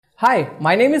Hi,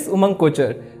 my name is Umang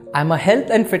Kochar. I'm a health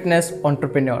and fitness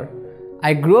entrepreneur.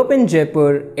 I grew up in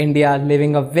Jaipur, India,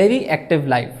 living a very active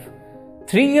life.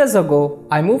 3 years ago,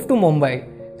 I moved to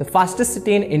Mumbai, the fastest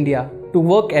city in India, to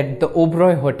work at the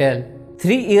Oberoi Hotel.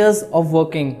 3 years of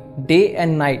working day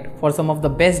and night for some of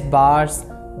the best bars,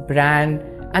 brand,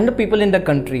 and the people in the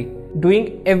country,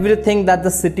 doing everything that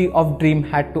the city of dream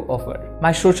had to offer.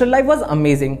 My social life was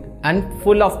amazing and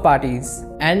full of parties,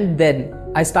 and then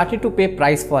I started to pay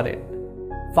price for it.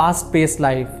 Fast-paced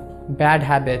life, bad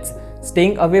habits,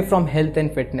 staying away from health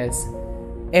and fitness.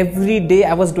 Every day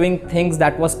I was doing things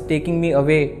that was taking me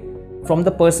away from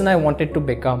the person I wanted to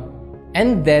become.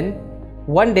 And then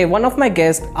one day one of my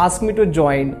guests asked me to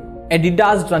join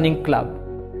Adidas running club.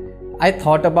 I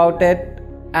thought about it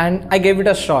and I gave it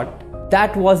a shot.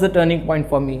 That was the turning point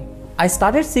for me. I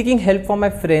started seeking help from my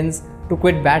friends to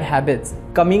quit bad habits,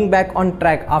 coming back on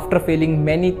track after failing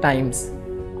many times.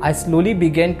 I slowly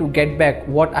began to get back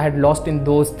what I had lost in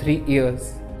those 3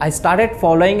 years. I started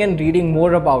following and reading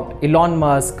more about Elon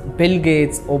Musk, Bill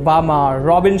Gates, Obama,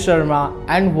 Robin Sharma,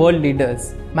 and world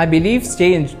leaders. My beliefs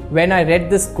changed when I read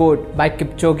this quote by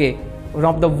Kipchoge, one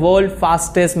of the world's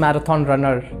fastest marathon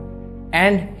runner.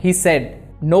 And he said,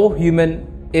 "No human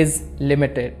is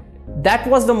limited." That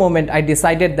was the moment I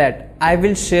decided that I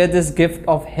will share this gift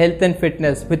of health and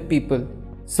fitness with people.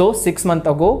 So 6 months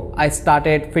ago, I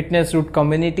started Fitness Root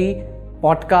Community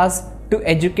podcast to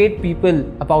educate people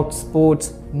about sports,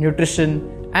 nutrition,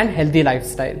 and healthy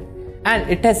lifestyle.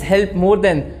 And it has helped more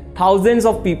than thousands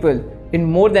of people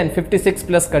in more than 56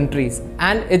 plus countries,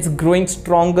 and it's growing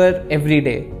stronger every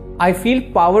day. I feel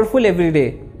powerful every day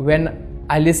when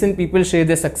I listen people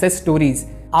share their success stories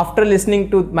after listening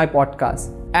to my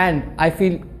podcast, and I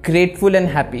feel grateful and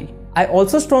happy. I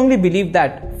also strongly believe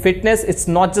that fitness is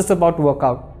not just about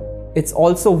workout. It's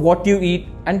also what you eat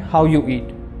and how you eat.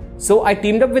 So I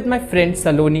teamed up with my friend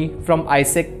Saloni from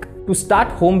ISEC to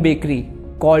start home bakery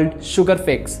called Sugar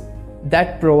Fix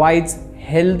that provides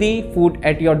healthy food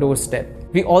at your doorstep.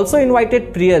 We also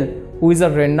invited Priyal, who is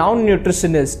a renowned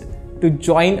nutritionist, to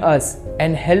join us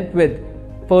and help with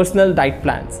personal diet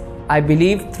plans. I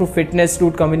believe through Fitness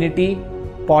Root Community,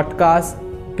 podcast,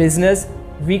 business,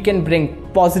 we can bring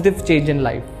positive change in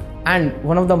life. And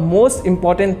one of the most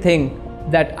important thing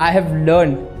that I have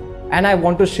learned and I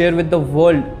want to share with the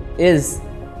world is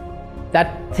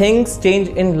that things change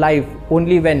in life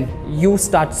only when you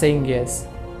start saying yes.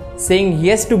 Saying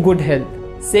yes to good health,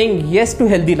 saying yes to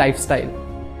healthy lifestyle.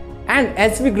 And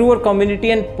as we grow our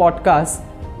community and podcasts,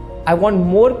 I want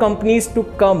more companies to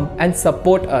come and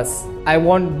support us. I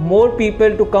want more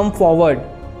people to come forward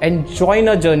and join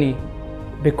our journey,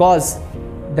 because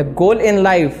the goal in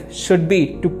life should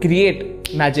be to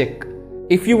create magic.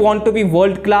 If you want to be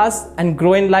world class and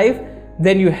grow in life,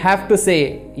 then you have to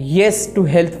say yes to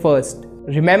health first.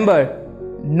 Remember,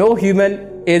 no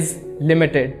human is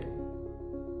limited.